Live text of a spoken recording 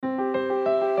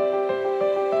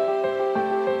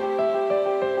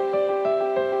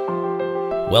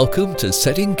Welcome to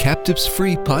Setting Captives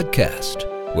Free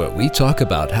podcast, where we talk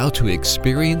about how to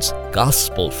experience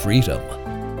gospel freedom.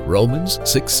 Romans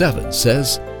 6:7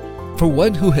 says, "For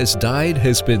one who has died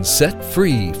has been set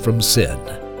free from sin."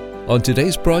 On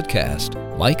today's broadcast,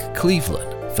 Mike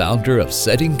Cleveland, founder of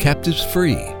Setting Captives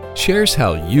Free, shares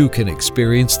how you can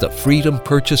experience the freedom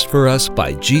purchased for us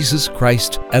by Jesus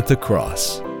Christ at the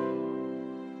cross.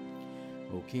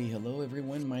 Okay, hello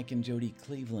everyone. Mike and Jody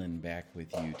Cleveland back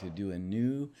with you to do a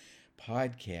new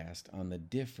podcast on the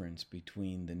difference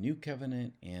between the New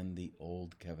Covenant and the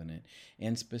Old Covenant,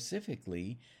 and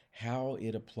specifically how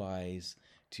it applies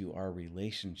to our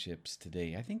relationships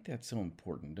today. I think that's so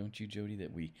important, don't you, Jody,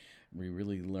 that we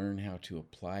really learn how to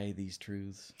apply these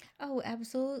truths? Oh,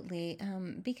 absolutely.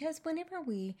 Because whenever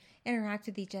we interact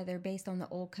with each other based on the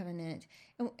Old Covenant,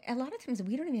 a lot of times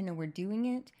we don't even know we're doing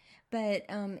it, but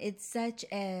it's such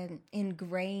an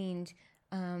ingrained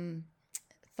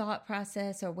thought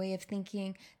process or way of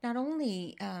thinking, not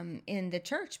only in the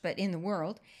church, but in the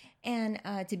world, and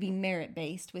to be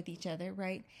merit-based with each other,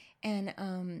 right?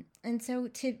 And so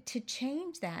to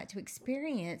change that, to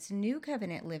experience New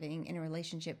Covenant living in a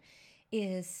relationship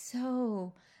is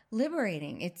so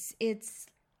liberating. It's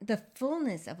the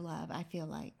fullness of love, I feel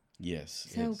like. Yes.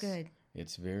 So good.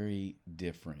 It's very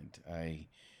different. I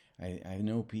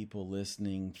know people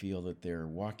listening feel that they're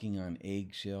walking on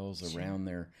eggshells around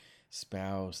their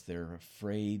spouse. They're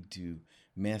afraid to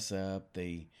mess up.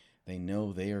 They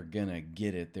know they are gonna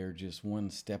get it. They're just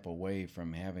one step away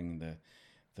from having the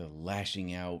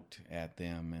lashing out at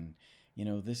them. And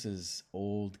this is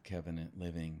Old Covenant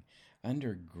living.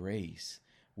 Under grace,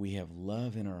 we have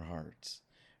love in our hearts.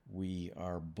 We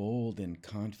are bold and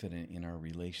confident in our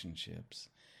relationships.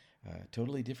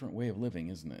 Totally different way of living,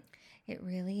 isn't it? It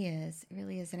really is. It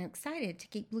really is. And I'm excited to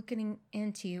keep looking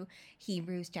into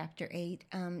Hebrews chapter 8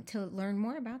 to learn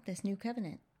more about this New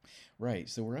Covenant. Right.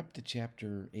 So we're up to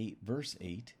chapter 8, verse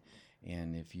 8.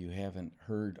 And if you haven't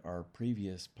heard our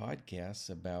previous podcasts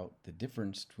about the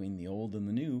difference between the old and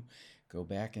the new, go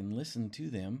back and listen to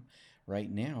them.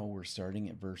 Right now, we're starting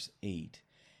at verse 8.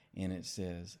 And it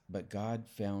says, "But God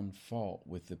found fault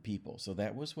with the people." So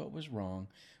that was what was wrong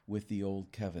with the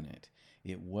old covenant.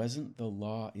 It wasn't the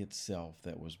law itself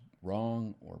that was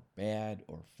wrong or bad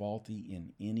or faulty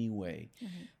in any way.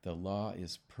 Mm-hmm. The law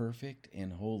is perfect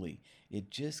and holy.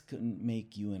 It just couldn't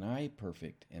make you and I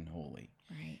perfect and holy.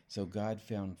 Right. So God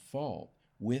found fault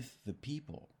with the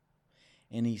people.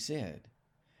 And he said,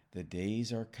 "The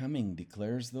days are coming,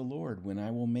 declares the Lord, when I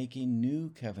will make a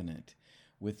new covenant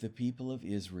with the people of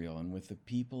Israel and with the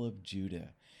people of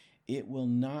Judah. It will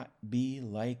not be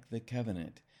like the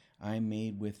covenant I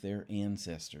made with their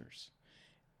ancestors."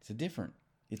 It's different.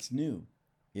 It's new.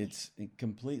 It's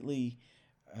completely,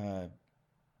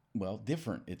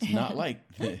 different. It's not like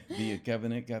the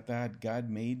covenant God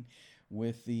made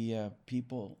with the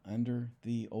people under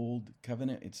the old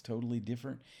covenant. It's totally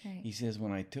different. Right. He says,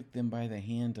 "When I took them by the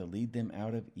hand to lead them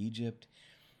out of Egypt."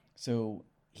 So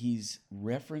he's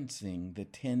referencing the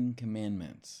 10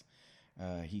 Commandments.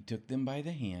 He took them by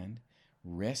the hand,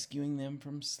 rescuing them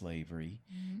from slavery,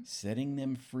 setting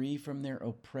them free from their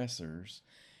oppressors,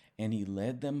 and he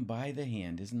led them by the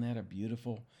hand. Isn't that a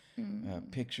beautiful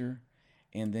picture?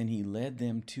 And then he led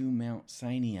them to Mount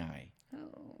Sinai,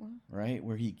 right,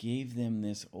 where he gave them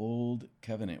this old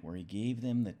covenant, where he gave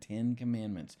them the 10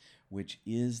 Commandments, which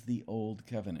is the old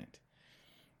covenant.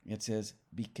 It says,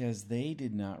 "Because they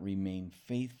did not remain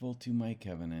faithful to my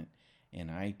covenant, and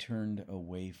I turned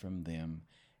away from them,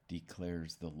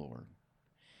 declares the Lord."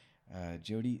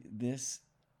 Jody, this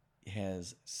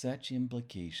has such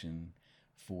implication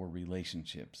for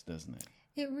relationships, doesn't it?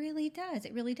 It really does.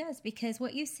 It really does. Because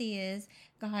what you see is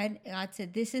God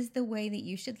said, "This is the way that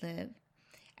you should live."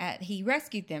 He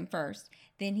rescued them first.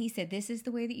 Then he said, "This is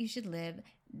the way that you should live."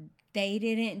 They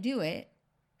didn't do it.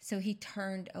 So he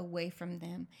turned away from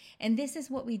them. And this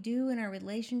is what we do in our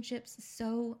relationships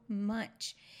so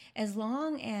much. As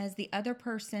long as the other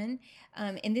person,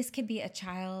 and this could be a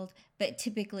child, but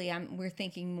typically we're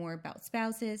thinking more about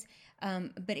spouses,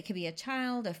 but it could be a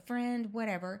child, a friend,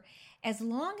 whatever. As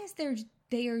long as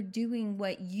they are doing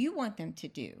what you want them to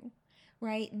do,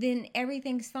 right, then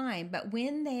everything's fine. But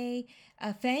when they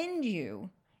offend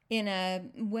you in a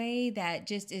way that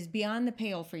just is beyond the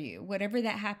pale for you, whatever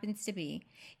that happens to be,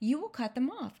 you will cut them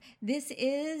off. This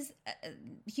is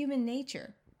human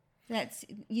nature.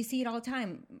 You see it all the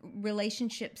time.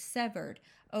 Relationships severed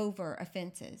over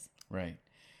offenses. Right.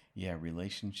 Yeah,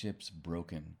 relationships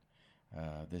broken.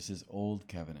 This is old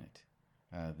covenant.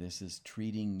 This is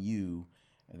treating you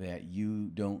that you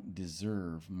don't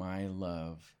deserve my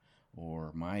love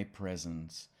or my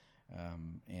presence.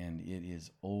 and it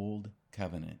is Old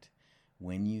Covenant.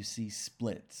 When you see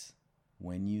splits,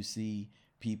 when you see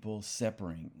people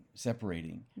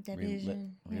separating,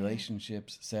 Division,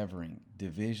 relationships severing,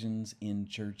 divisions in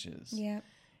churches, Yep.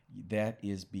 that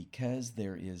is because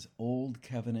there is Old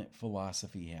Covenant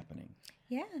philosophy happening.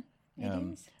 Yeah, it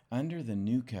is. Under the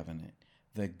New Covenant,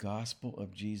 the gospel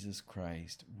of Jesus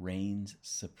Christ reigns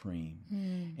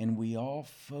supreme. And we all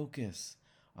focus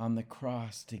on the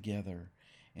cross together.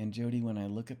 And Jody, when I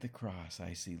look at the cross,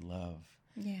 I see love.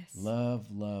 Yes. Love,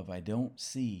 love. I don't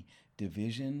see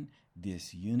division,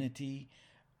 disunity,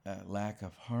 lack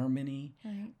of harmony.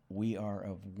 Right. We are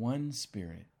of one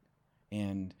spirit,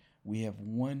 and we have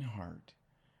one heart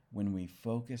when we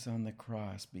focus on the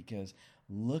cross, because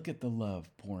look at the love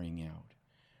pouring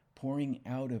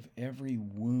out of every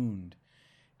wound.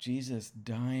 Jesus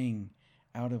dying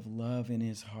out of love in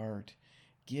his heart,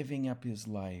 giving up his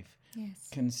life, Yes.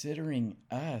 considering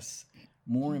us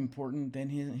more important than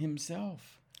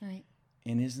himself. Right.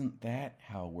 And isn't that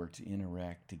how we're to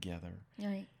interact together?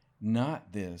 Right.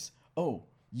 Not this, oh,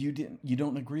 you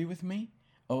don't agree with me?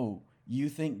 Oh, you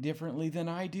think differently than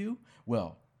I do?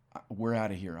 Well, we're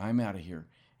out of here. I'm out of here.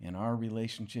 And our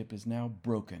relationship is now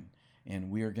broken, and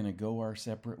we are going to go our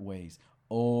separate ways.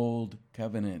 Old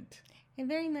Covenant. It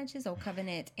very much is Old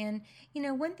Covenant. And,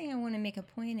 one thing I want to make a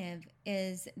point of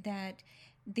is that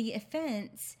the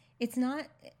offense, it's not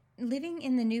living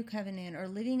in the New Covenant or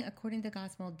living according to the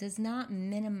gospel does not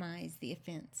minimize the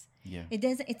offense. Yeah.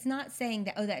 It's not saying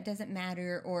that, that doesn't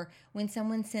matter, or when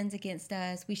someone sins against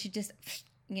us, we should just,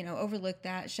 overlook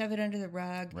that, shove it under the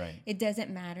rug. Right. It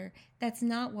doesn't matter. That's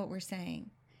not what we're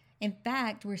saying. In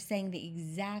fact, we're saying the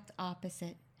exact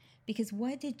opposite. Because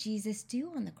what did Jesus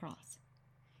do on the cross?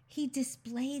 He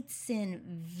displayed sin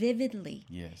vividly.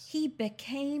 Yes. He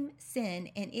became sin,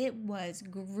 and it was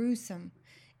gruesome.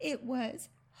 It was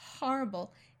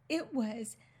horrible. It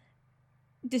was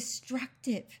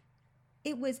destructive.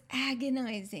 It was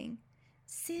agonizing.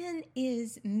 Sin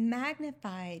is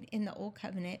magnified in the Old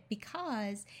Covenant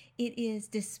because it is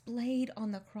displayed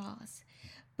on the cross.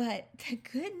 But the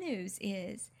good news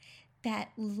is that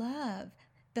love,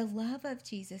 the love of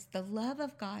Jesus, the love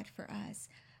of God for us,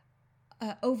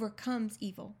 overcomes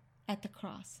evil at the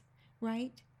cross,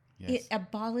 right? Yes. It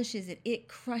abolishes it. It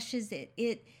crushes it.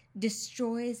 It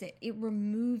destroys it. It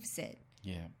removes it.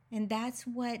 Yeah. And that's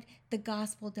what the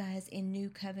gospel does in New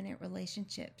Covenant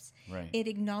relationships. Right. It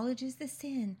acknowledges the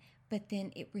sin, but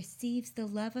then it receives the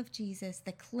love of Jesus,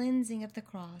 the cleansing of the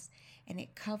cross, and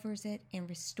it covers it and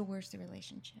restores the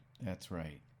relationship. That's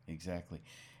right. Exactly.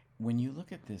 When you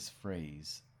look at this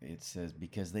phrase, it says,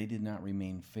 because they did not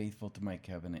remain faithful to my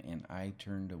covenant, and I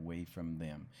turned away from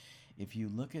them. If you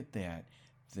look at that,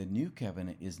 the new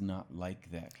covenant is not like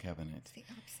that covenant. It's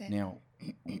the opposite. Now,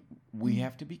 we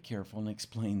have to be careful and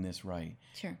explain this right.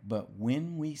 Sure. But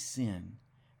when we sin,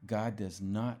 God does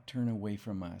not turn away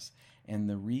from us. And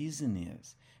the reason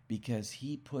is because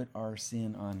he put our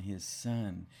sin on his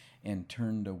son and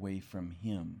turned away from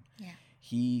him. Yeah.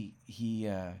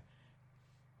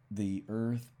 The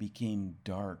earth became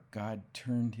dark. God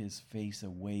turned his face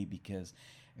away because,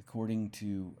 according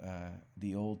to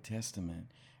the Old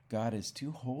Testament, God is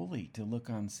too holy to look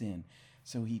on sin.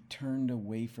 So he turned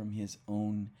away from his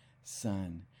own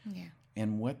son. Yeah.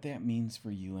 And what that means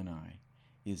for you and I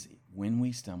is when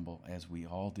we stumble, as we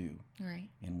all do, Right.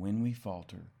 and when we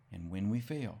falter, and when we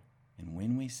fail, and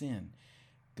when we sin,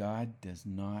 God does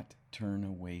not turn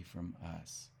away from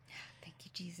us. Thank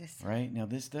you, Jesus. Right? Now,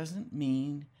 this doesn't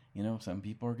mean, some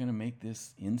people are going to make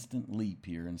this instant leap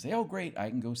here and say, oh, great, I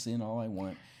can go sin all I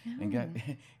want. No. And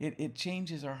God, it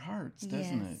changes our hearts,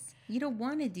 doesn't it? You don't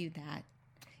want to do that.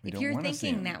 We If don't you're wanna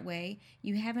thinking sin. that way,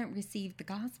 you haven't received the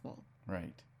gospel.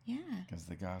 Right. Yeah. Because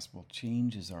the gospel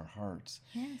changes our hearts.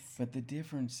 Yes. But the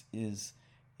difference is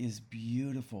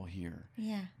beautiful here.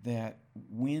 Yeah. That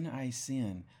when I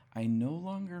sin, I no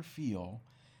longer feel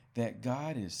that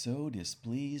God is so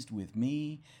displeased with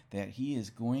me that he is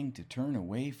going to turn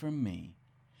away from me.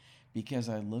 Because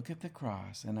I look at the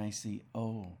cross and I see,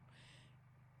 oh,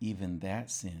 even that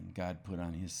sin God put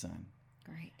on his son.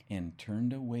 Great. And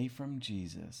turned away from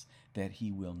Jesus, that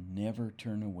he will never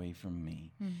turn away from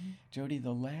me. Mm-hmm. Jody,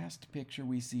 the last picture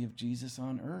we see of Jesus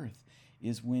on earth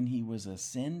is when he was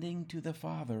ascending to the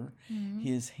Father. Mm-hmm.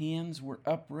 His hands were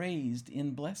upraised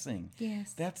in blessing.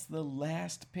 Yes. That's the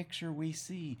last picture we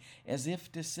see, as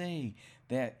if to say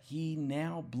that he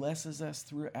now blesses us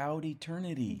throughout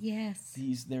eternity. Yes.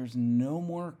 There's no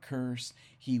more curse.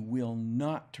 He will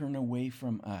not turn away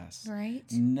from us. Right.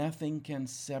 Nothing can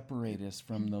separate us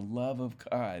from the love of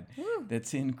God Woo.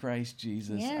 that's in Christ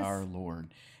Jesus Yes. our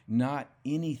Lord. Not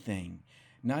anything.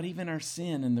 Not even our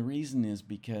sin, and the reason is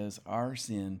because our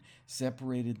sin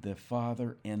separated the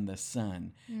Father and the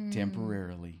Son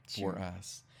temporarily for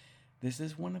us. This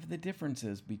is one of the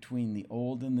differences between the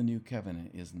Old and the New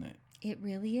Covenant, isn't it? It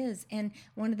really is. And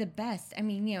one of the best,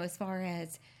 as far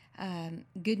as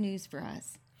good news for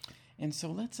us. And so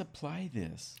let's apply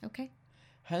this. Okay.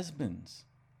 Husbands,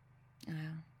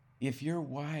 if your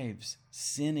wives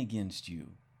sin against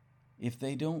you, if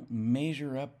they don't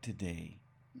measure up today,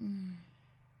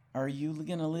 are you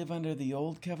going to live under the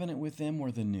old covenant with them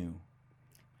or the new?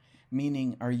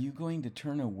 Meaning, are you going to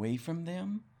turn away from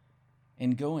them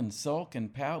and go and sulk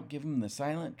and pout, give them the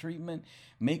silent treatment,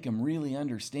 make them really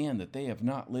understand that they have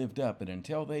not lived up, and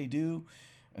until they do,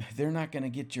 they're not going to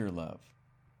get your love?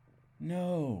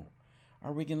 No.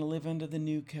 Are we going to live under the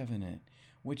new covenant,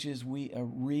 which is we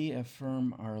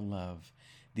reaffirm our love?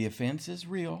 The offense is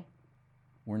real.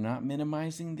 We're not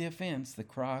minimizing the offense. The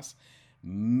cross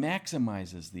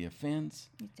maximizes the offense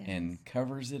and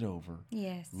covers it over.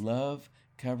 Yes. Love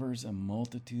covers a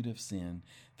multitude of sin.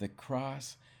 The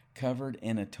cross covered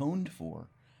and atoned for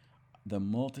the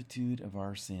multitude of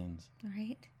our sins.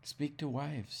 Right. Speak to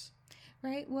wives.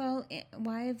 Right. Well,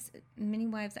 many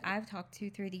wives I've talked to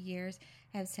through the years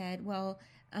have said, well,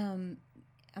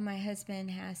 my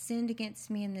husband has sinned against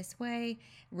me in this way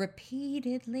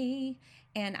repeatedly,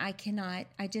 and I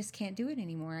just can't do it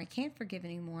anymore. I can't forgive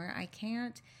anymore. I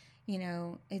can't,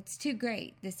 it's too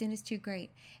great. The sin is too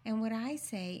great. And what I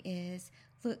say is,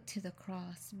 look to the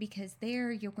cross, because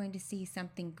there you're going to see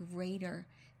something greater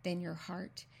than your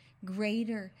heart,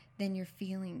 greater than your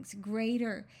feelings,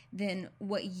 greater than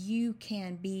what you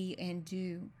can be and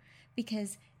do.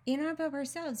 Because in and of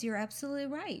ourselves, you're absolutely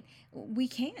right. We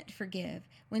can't forgive.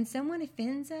 When someone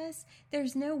offends us,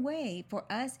 there's no way for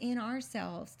us in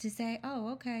ourselves to say,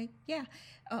 oh, okay, yeah,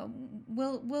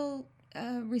 we'll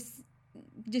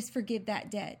just forgive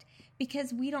that debt,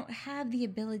 because we don't have the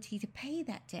ability to pay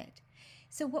that debt.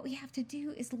 So what we have to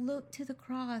do is look to the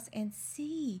cross and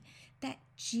see that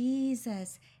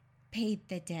Jesus paid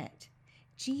the debt.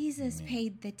 Jesus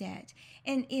paid the debt.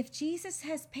 And if Jesus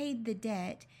has paid the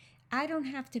debt, I don't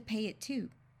have to pay it too,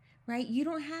 right? You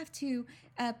don't have to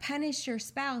punish your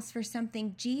spouse for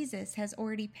something Jesus has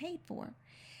already paid for.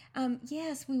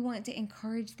 Yes, we want to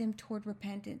encourage them toward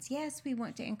repentance. Yes, we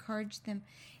want to encourage them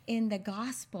in the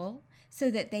gospel so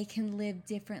that they can live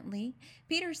differently.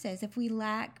 Peter says if we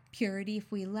lack purity, if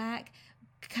we lack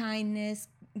kindness,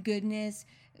 goodness,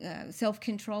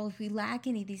 self-control, if we lack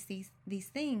any of these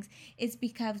things, it's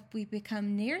because we've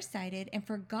become nearsighted and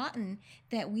forgotten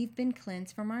that we've been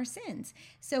cleansed from our sins.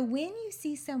 So when you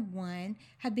see someone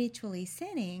habitually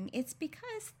sinning, it's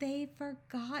because they've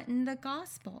forgotten the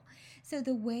gospel. So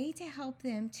the way to help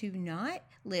them to not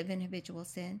live in habitual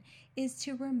sin is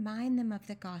to remind them of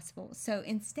the gospel. So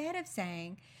instead of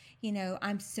saying,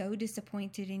 I'm so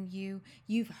disappointed in you.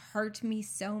 You've hurt me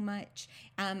so much.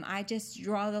 I just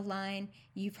draw the line.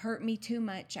 You've hurt me too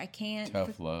much. I can't.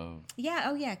 Tough love. Yeah.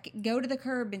 Oh, yeah. Go to the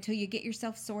curb until you get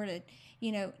yourself sorted.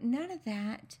 None of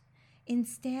that.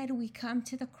 Instead, we come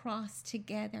to the cross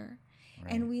together.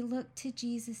 Right. And we look to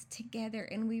Jesus together,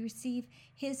 and we receive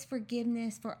his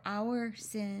forgiveness for our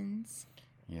sins.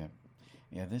 Yeah.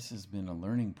 Yeah, this has been a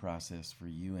learning process for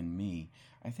you and me.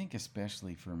 I think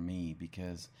especially for me,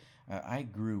 because I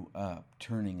grew up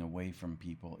turning away from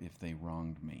people if they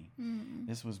wronged me. Mm.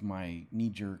 This was my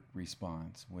knee-jerk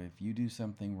response. If you do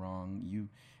something wrong,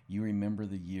 you remember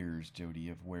the years, Jody,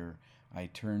 of where I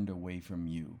turned away from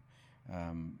you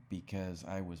because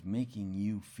I was making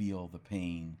you feel the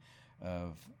pain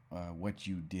of what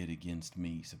you did against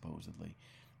me, supposedly,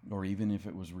 or even if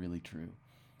it was really true.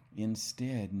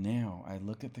 Instead, now I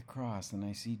look at the cross and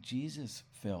I see Jesus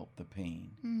felt the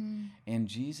pain, and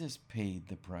Jesus paid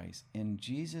the price, and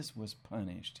Jesus was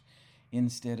punished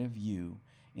instead of you,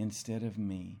 instead of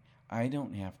me. I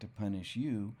don't have to punish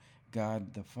you.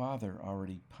 God the Father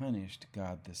already punished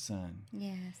God the Son.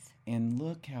 Yes. And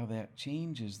look how that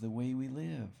changes the way we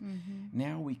live. Mm-hmm.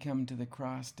 Now we come to the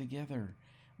cross together.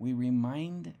 We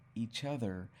remind each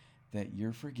other that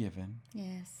you're forgiven,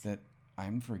 yes, that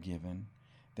I'm forgiven,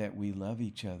 that we love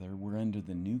each other. We're under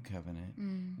the new covenant.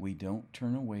 We don't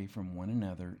turn away from one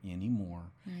another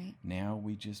anymore. Right. Now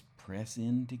we just press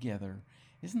in together.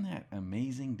 Isn't that an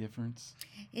amazing difference?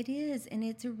 It is, and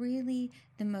it's really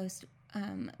the most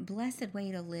blessed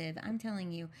way to live. I'm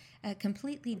telling you, a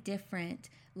completely different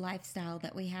lifestyle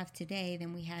that we have today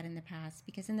than we had in the past.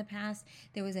 Because in the past,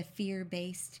 there was a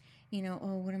fear-based,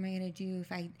 oh, what am I going to do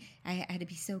if I had to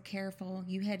be so careful?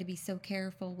 You had to be so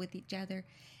careful with each other.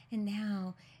 And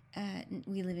now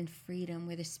we live in freedom.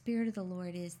 Where the Spirit of the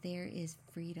Lord is, there is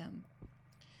freedom.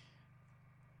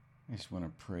 I just want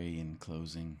to pray in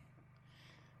closing.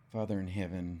 Father in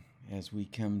heaven, as we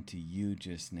come to you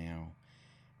just now,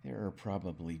 there are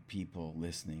probably people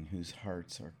listening whose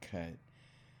hearts are cut,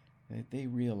 that they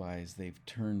realize they've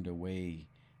turned away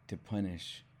to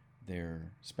punish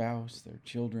their spouse, their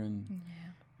children,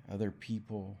 other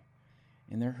people,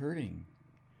 and they're hurting.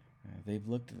 They've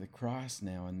looked at the cross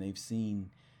now and they've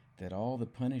seen that all the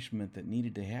punishment that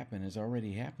needed to happen has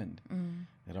already happened,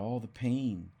 that all the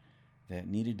pain that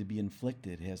needed to be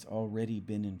inflicted has already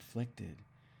been inflicted,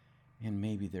 and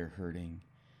maybe they're hurting.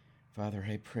 Father,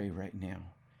 I pray right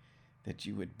now that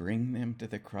you would bring them to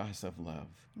the cross of love,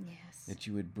 that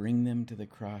you would bring them to the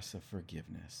cross of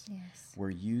forgiveness, where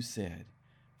you said,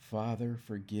 Father,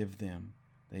 forgive them.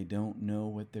 They don't know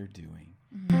what they're doing.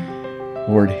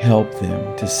 Lord, help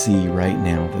them to see right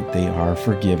now that they are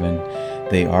forgiven,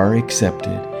 they are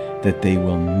accepted, that they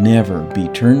will never be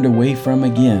turned away from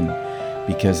again,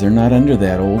 because they're not under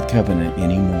that old covenant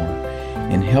anymore.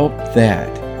 And help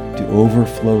that to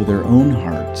overflow their own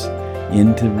hearts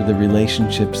into the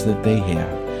relationships that they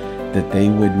have, that they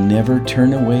would never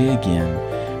turn away again,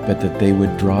 but that they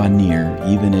would draw near,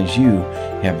 even as you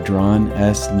have drawn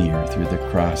us near through the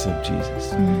cross of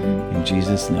Jesus. In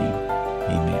Jesus' name,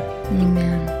 amen.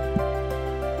 Amen.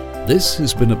 This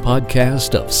has been a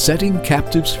podcast of Setting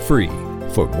Captives Free.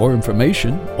 For more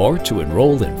information or to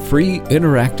enroll in free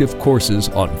interactive courses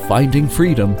on finding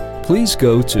freedom, please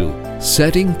go to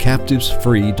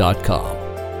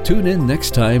settingcaptivesfree.com. Tune in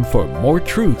next time for more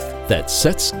truth that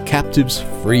sets captives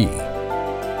free.